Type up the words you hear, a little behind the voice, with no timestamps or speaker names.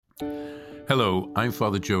Hello, I'm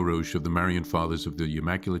Father Joe Roche of the Marian Fathers of the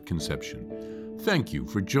Immaculate Conception. Thank you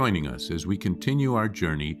for joining us as we continue our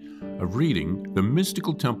journey of reading The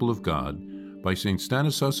Mystical Temple of God by St.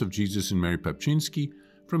 Stanislas of Jesus and Mary Papczynski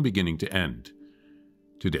from beginning to end.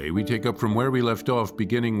 Today we take up from where we left off,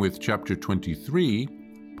 beginning with chapter 23,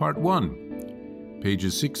 part 1,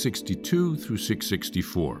 pages 662 through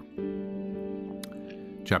 664.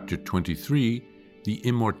 Chapter 23, The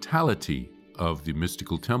Immortality of the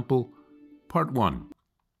Mystical Temple, Part 1.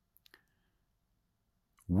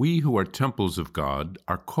 We who are temples of God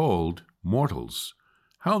are called mortals.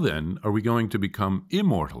 How then are we going to become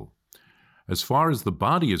immortal? As far as the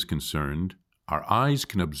body is concerned, our eyes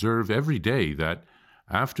can observe every day that,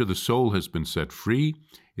 after the soul has been set free,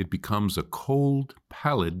 it becomes a cold,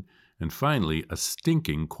 pallid, and finally a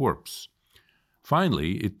stinking corpse.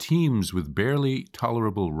 Finally, it teems with barely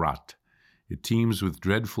tolerable rot. It teems with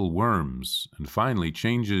dreadful worms, and finally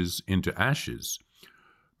changes into ashes.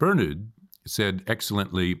 Bernard said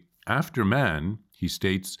excellently, after man, he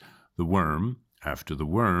states, the worm, after the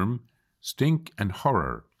worm, stink and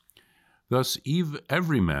horror. Thus,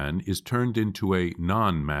 every man is turned into a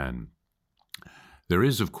non-man. There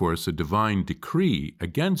is, of course, a divine decree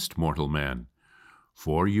against mortal man.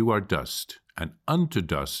 For you are dust, and unto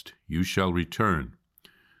dust you shall return.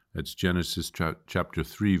 That's Genesis chapter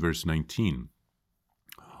 3, verse 19.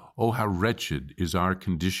 Oh, how wretched is our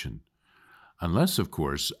condition! Unless, of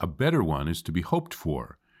course, a better one is to be hoped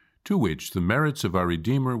for, to which the merits of our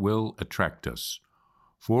Redeemer will attract us.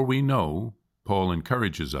 For we know, Paul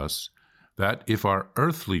encourages us, that if our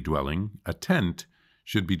earthly dwelling, a tent,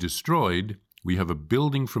 should be destroyed, we have a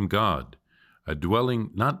building from God, a dwelling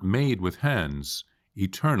not made with hands,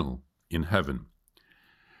 eternal in heaven.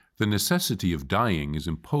 The necessity of dying is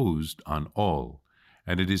imposed on all,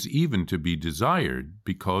 and it is even to be desired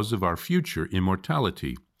because of our future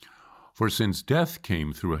immortality. For since death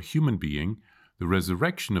came through a human being, the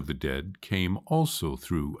resurrection of the dead came also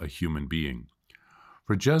through a human being.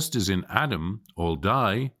 For just as in Adam all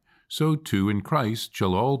die, so too in Christ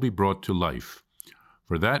shall all be brought to life.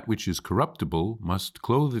 For that which is corruptible must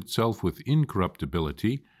clothe itself with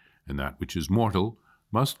incorruptibility, and that which is mortal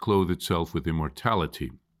must clothe itself with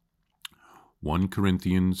immortality. 1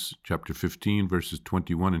 Corinthians chapter 15, verses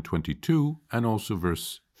 21 and 22, and also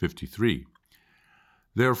verse 53.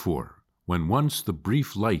 Therefore, when once the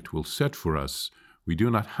brief light will set for us, we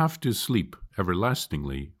do not have to sleep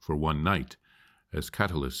everlastingly for one night, as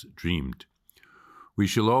Catullus dreamed. We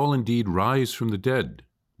shall all indeed rise from the dead,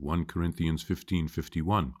 1 Corinthians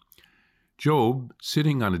 15:51. Job,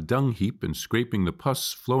 sitting on a dung heap and scraping the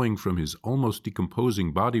pus flowing from his almost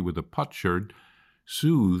decomposing body with a potsherd,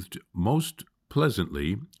 soothed most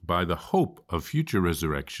pleasantly by the hope of future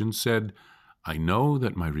resurrection, said, I know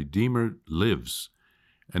that my Redeemer lives,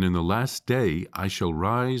 and in the last day I shall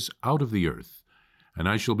rise out of the earth, and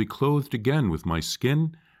I shall be clothed again with my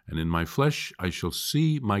skin, and in my flesh I shall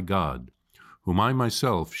see my God, whom I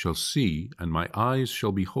myself shall see, and my eyes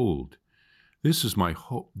shall behold. This my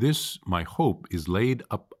hope is laid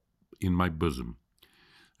up in my bosom.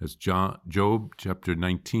 That's Job chapter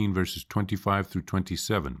 19, verses 25 through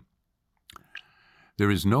 27. There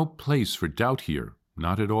is no place for doubt here,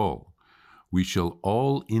 not at all. We shall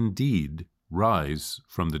all indeed rise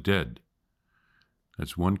from the dead.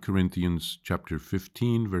 That's 1 Corinthians chapter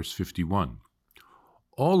 15, verse 51.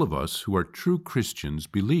 All of us who are true Christians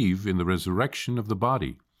believe in the resurrection of the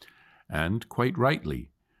body, and quite rightly.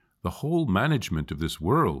 The whole management of this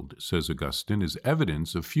world, says Augustine, is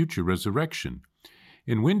evidence of future resurrection.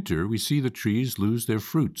 In winter, we see the trees lose their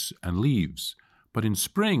fruits and leaves, but in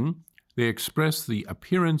spring, they express the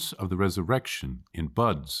appearance of the resurrection in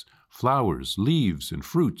buds, flowers, leaves, and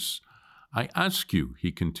fruits. I ask you,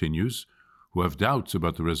 he continues, who have doubts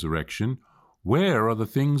about the resurrection, where are the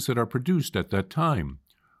things that are produced at that time?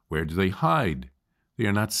 Where do they hide? They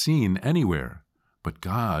are not seen anywhere, but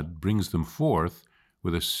God brings them forth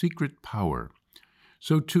with a secret power.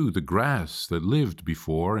 So too the grass that lived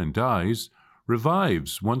before and dies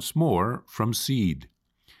revives once more from seed.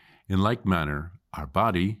 In like manner, our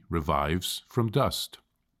body revives from dust.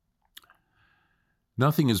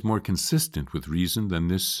 Nothing is more consistent with reason than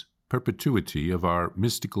this perpetuity of our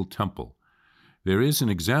mystical temple. There is an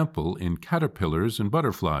example in caterpillars and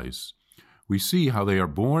butterflies. We see how they are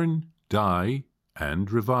born, die,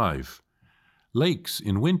 and revive. Lakes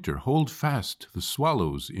in winter hold fast the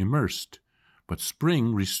swallows immersed, but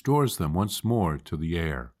spring restores them once more to the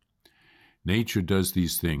air. Nature does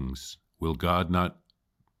these things. Will God not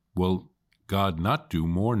do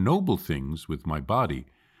more noble things with my body,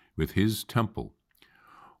 with his temple?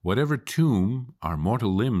 Whatever tomb our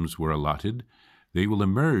mortal limbs were allotted, They will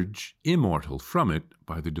emerge immortal from it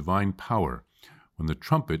by the divine power, when the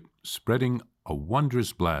trumpet, spreading a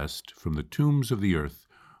wondrous blast from the tombs of the earth,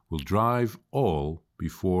 will drive all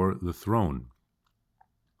before the throne.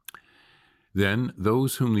 Then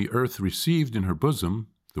those whom the earth received in her bosom,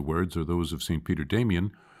 the words are those of St. Peter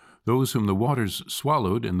Damian, those whom the waters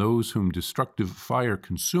swallowed and those whom destructive fire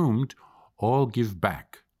consumed, all give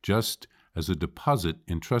back, just as a deposit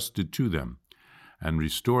entrusted to them, and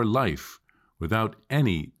restore life without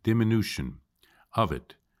any diminution of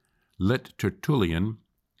it. Let Tertullian,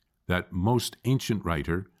 that most ancient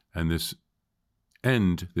writer,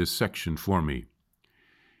 end this section for me.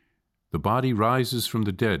 The body rises from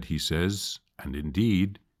the dead, he says, and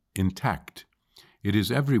indeed, intact. It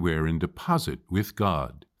is everywhere in deposit with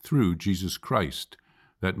God through Jesus Christ,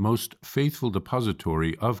 that most faithful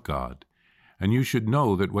depository of God. And you should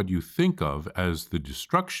know that what you think of as the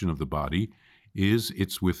destruction of the body is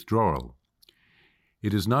its withdrawal.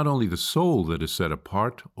 It is not only the soul that is set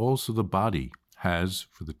apart, also the body has,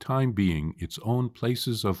 for the time being, its own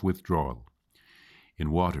places of withdrawal. In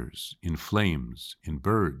waters, in flames, in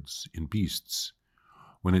birds, in beasts.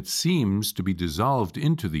 When it seems to be dissolved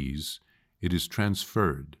into these, it is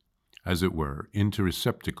transferred, as it were, into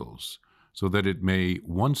receptacles, so that it may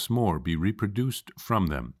once more be reproduced from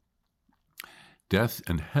them. Death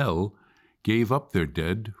and hell gave up their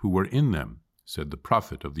dead who were in them, said the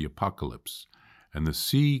prophet of the Apocalypse, and the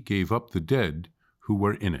sea gave up the dead who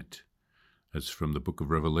were in it. That's from the book of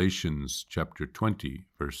Revelations, chapter 20,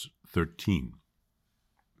 verse 13.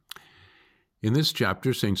 In this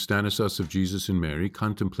chapter, St. Stanislas of Jesus and Mary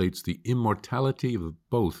contemplates the immortality of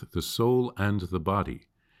both the soul and the body.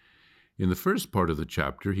 In the first part of the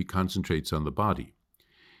chapter, he concentrates on the body.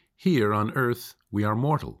 Here on earth, we are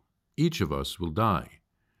mortal. Each of us will die.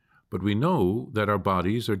 But we know that our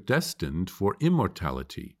bodies are destined for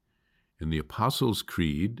immortality. In the Apostles'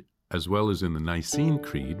 Creed, as well as in the Nicene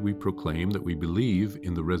Creed, we proclaim that we believe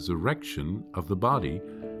in the resurrection of the body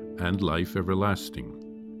and life everlasting.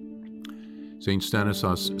 St.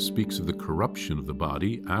 Stanislas speaks of the corruption of the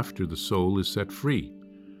body after the soul is set free.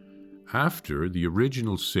 After the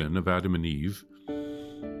original sin of Adam and Eve,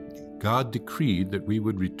 God decreed that we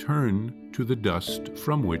would return to the dust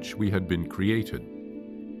from which we had been created.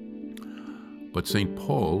 But St.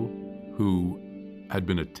 Paul, who had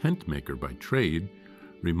been a tent maker by trade,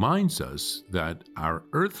 reminds us that our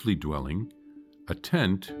earthly dwelling, a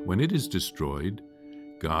tent, when it is destroyed,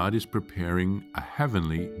 God is preparing a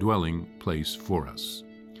heavenly dwelling place for us.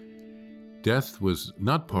 Death was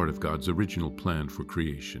not part of God's original plan for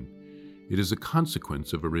creation. It is a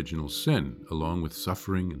consequence of original sin, along with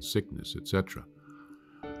suffering and sickness, etc.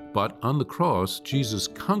 But on the cross, Jesus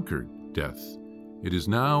conquered death. It is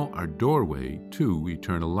now our doorway to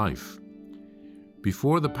eternal life.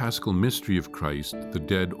 Before the Paschal mystery of Christ, the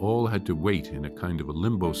dead all had to wait in a kind of a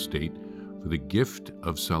limbo state for the gift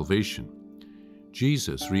of salvation.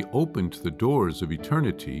 Jesus reopened the doors of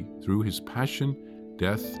eternity through his passion,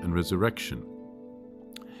 death, and resurrection.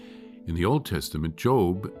 In the Old Testament,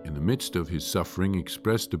 Job, in the midst of his suffering,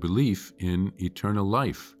 expressed a belief in eternal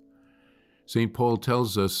life. St. Paul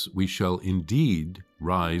tells us we shall indeed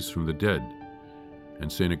rise from the dead.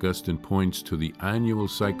 And St. Augustine points to the annual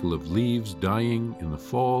cycle of leaves dying in the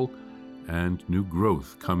fall and new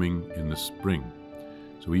growth coming in the spring.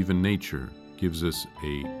 So even nature gives us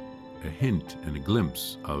a hint and a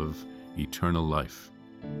glimpse of eternal life.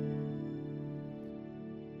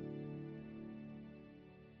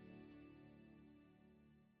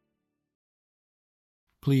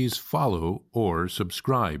 Please follow or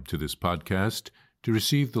subscribe to this podcast to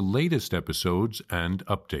receive the latest episodes and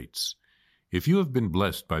updates. If you have been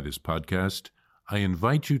blessed by this podcast, I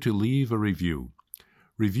invite you to leave a review.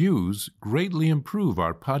 Reviews greatly improve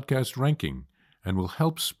our podcast ranking and will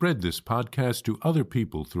help spread this podcast to other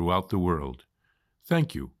people throughout the world.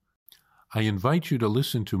 Thank you. I invite you to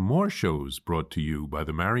listen to more shows brought to you by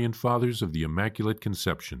the Marian Fathers of the Immaculate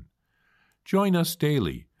Conception. Join us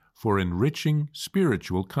daily for enriching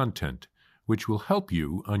spiritual content, which will help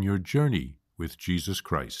you on your journey with Jesus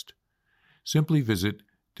Christ. Simply visit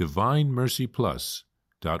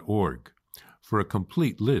DivineMercyPlus.org for a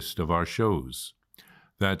complete list of our shows.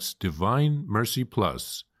 That's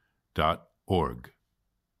DivineMercyPlus.org.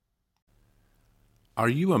 Are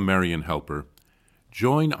you a Marian helper?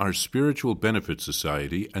 Join our Spiritual Benefit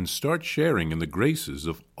Society and start sharing in the graces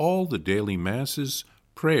of all the daily masses,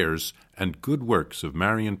 prayers, and good works of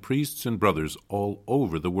Marian priests and brothers all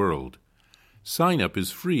over the world. Sign up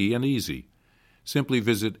is free and easy. Simply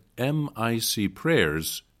visit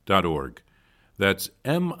micprayers.org. That's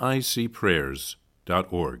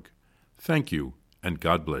micprayers.org. Thank you, and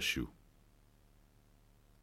God bless you.